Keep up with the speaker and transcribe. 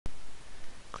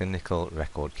Clinical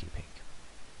record keeping.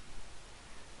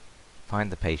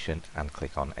 Find the patient and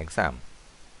click on Exam.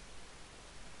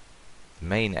 The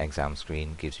main exam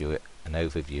screen gives you an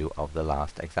overview of the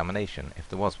last examination, if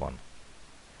there was one.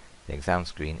 The exam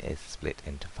screen is split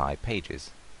into 5 pages: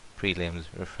 Prelims,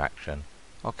 Refraction,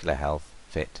 Ocular Health,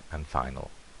 Fit and Final.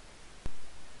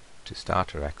 To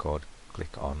start a record,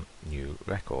 click on New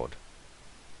Record.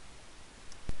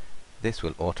 This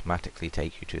will automatically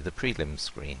take you to the Prelims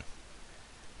screen,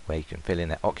 where you can fill in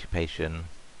their occupation,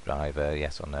 driver,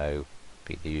 yes or no,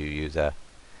 PDU user.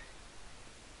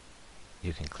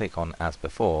 You can click on As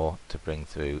Before to bring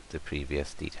through the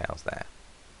previous details there.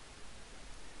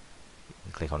 You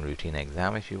can click on Routine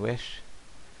Exam if you wish,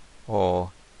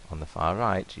 or on the far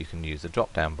right you can use the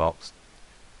drop down box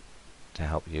to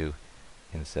help you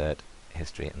insert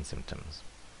history and symptoms.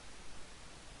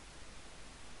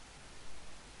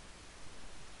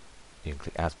 You can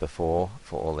click As Before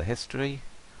for all the history,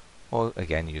 or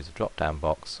again use the drop down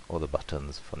box or the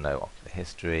buttons for no ocular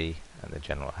history and the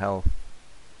general health.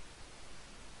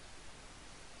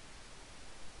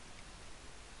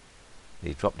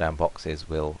 The drop down boxes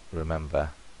will remember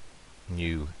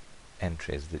new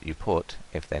entries that you put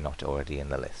if they're not already in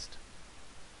the list.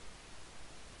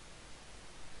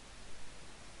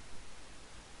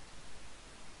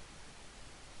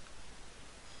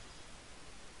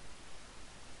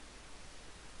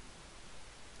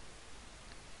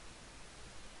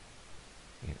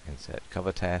 You insert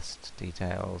cover test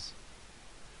details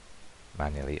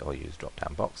manually or use drop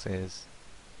down boxes,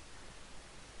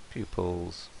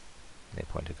 pupils, near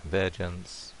point of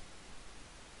convergence,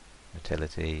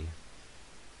 motility,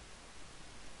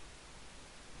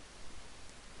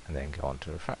 and then go on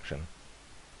to refraction.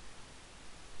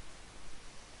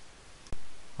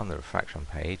 On the refraction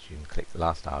page you can click the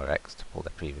last RX to pull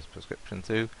their previous prescription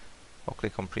through, or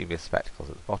click on previous spectacles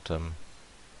at the bottom,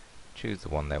 choose the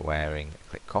one they're wearing,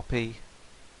 click copy,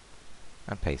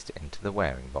 and paste it into the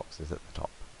wearing boxes at the top.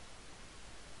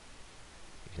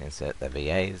 You can insert their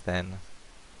VAs then,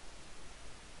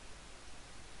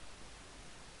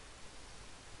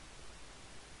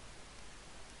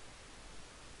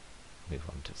 move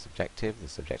on to subjective. The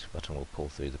subjective button will pull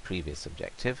through the previous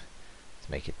subjective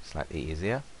to make it slightly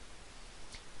easier.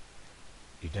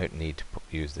 You don't need to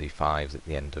use the 5s at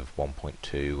the end of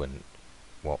 1.2 and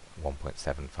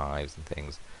 1.75s and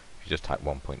things. If you just type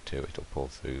 1.2 it'll pull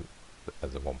through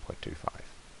as a 1.25.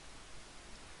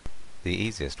 The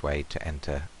easiest way to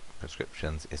enter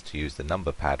prescriptions is to use the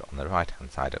number pad on the right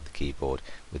hand side of the keyboard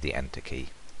with the enter key.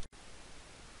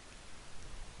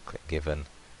 Click Given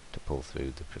to pull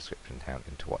through the prescription down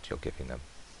into what you're giving them.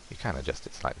 You can adjust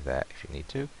it slightly there if you need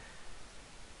to.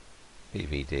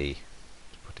 BVD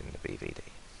to put in the BVD.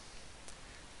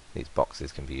 These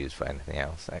boxes can be used for anything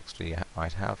else extra you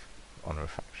might have on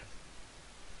refraction.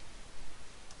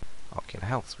 Ocular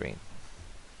Health screen.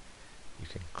 You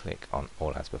can click on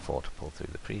All As Before to pull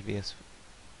through the previous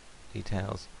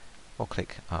details, or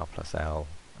click R+L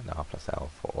and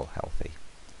R+L for all healthy.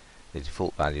 The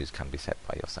default values can be set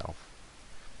by yourself.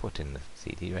 Put in the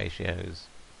CD ratios,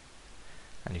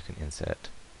 and you can insert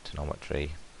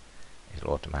tonometry.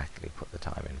 It'll automatically put the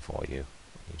time in for you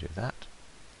when you do that.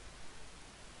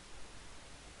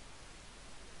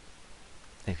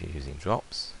 If you're using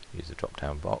drops, use the drop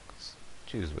down box,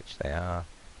 choose which they are,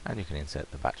 and you can insert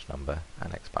the batch number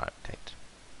and expiry date.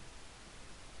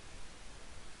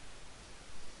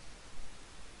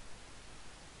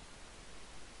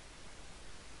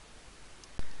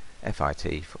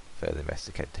 FIT for further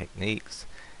investigated techniques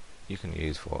you can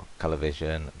use for colour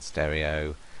vision and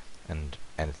stereo and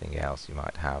anything else you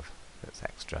might have that's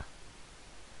extra.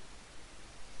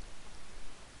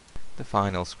 The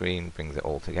final screen brings it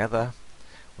all together,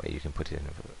 where you can put in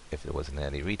if there was an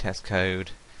early retest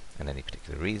code and any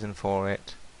particular reason for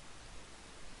it.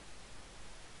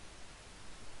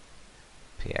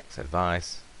 PX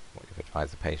advice, what you've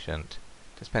advised the patient.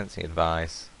 Dispensing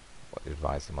advice, what you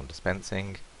advise them on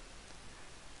dispensing.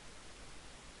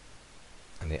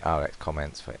 And the RX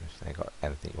comments for if they've got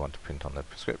anything you want to print on the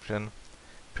prescription.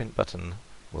 Print button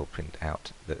will print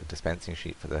out the dispensing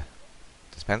sheet for the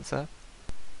dispenser.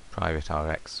 Private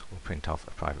RX will print off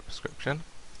a private prescription.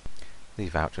 The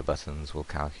voucher buttons will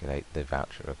calculate the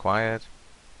voucher required,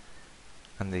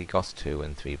 and the GOS 2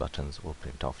 and 3 buttons will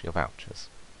print off your vouchers.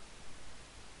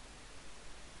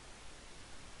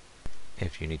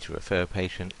 If you need to refer a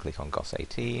patient, click on GOS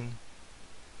 18.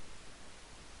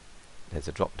 There's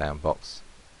a drop down box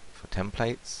for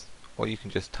templates, or you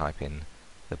can just type in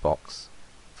the box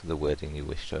for the wording you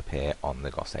wish to appear on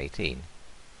the GOS 18.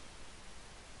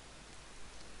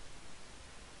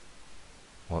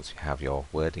 Once you have your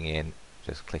wording in,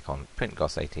 just click on Print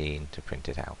GOS 18 to print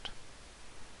it out.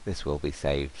 This will be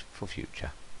saved for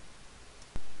future.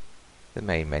 The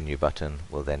main menu button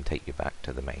will then take you back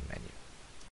to the main menu.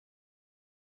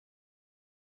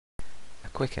 A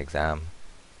quick exam,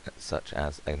 such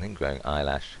as an ingrowing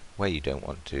eyelash, where you don't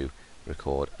want to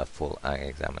record a full eye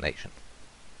examination.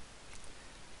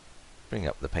 Bring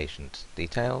up the patient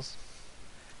details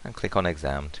and click on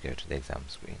Exam to go to the exam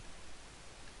screen.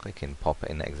 Click in Pop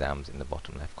in Exams in the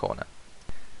bottom left corner.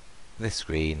 This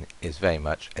screen is very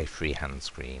much a freehand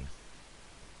screen.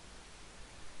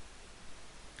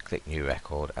 Click New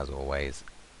Record as always,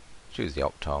 choose the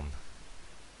Optom,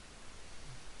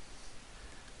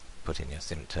 put in your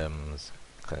symptoms,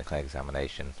 clinical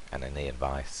examination and any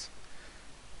advice.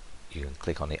 You can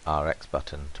click on the RX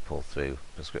button to pull through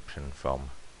prescription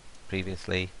from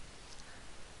previously,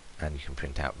 and you can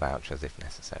print out vouchers if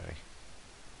necessary.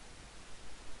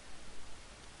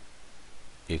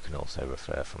 You can also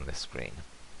refer from this screen.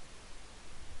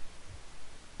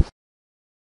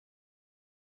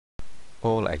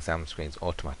 All exam screens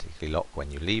automatically lock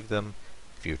when you leave them.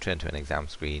 If you return to an exam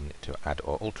screen to add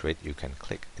or alter it, you can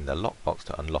click in the lock box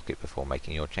to unlock it before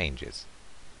making your changes.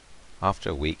 After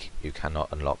a week, you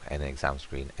cannot unlock an exam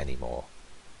screen anymore.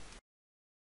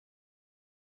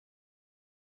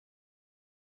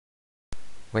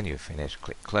 When you've finished,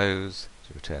 click Close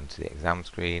to return to the exam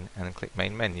screen and click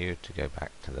Main Menu to go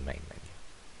back to the main menu.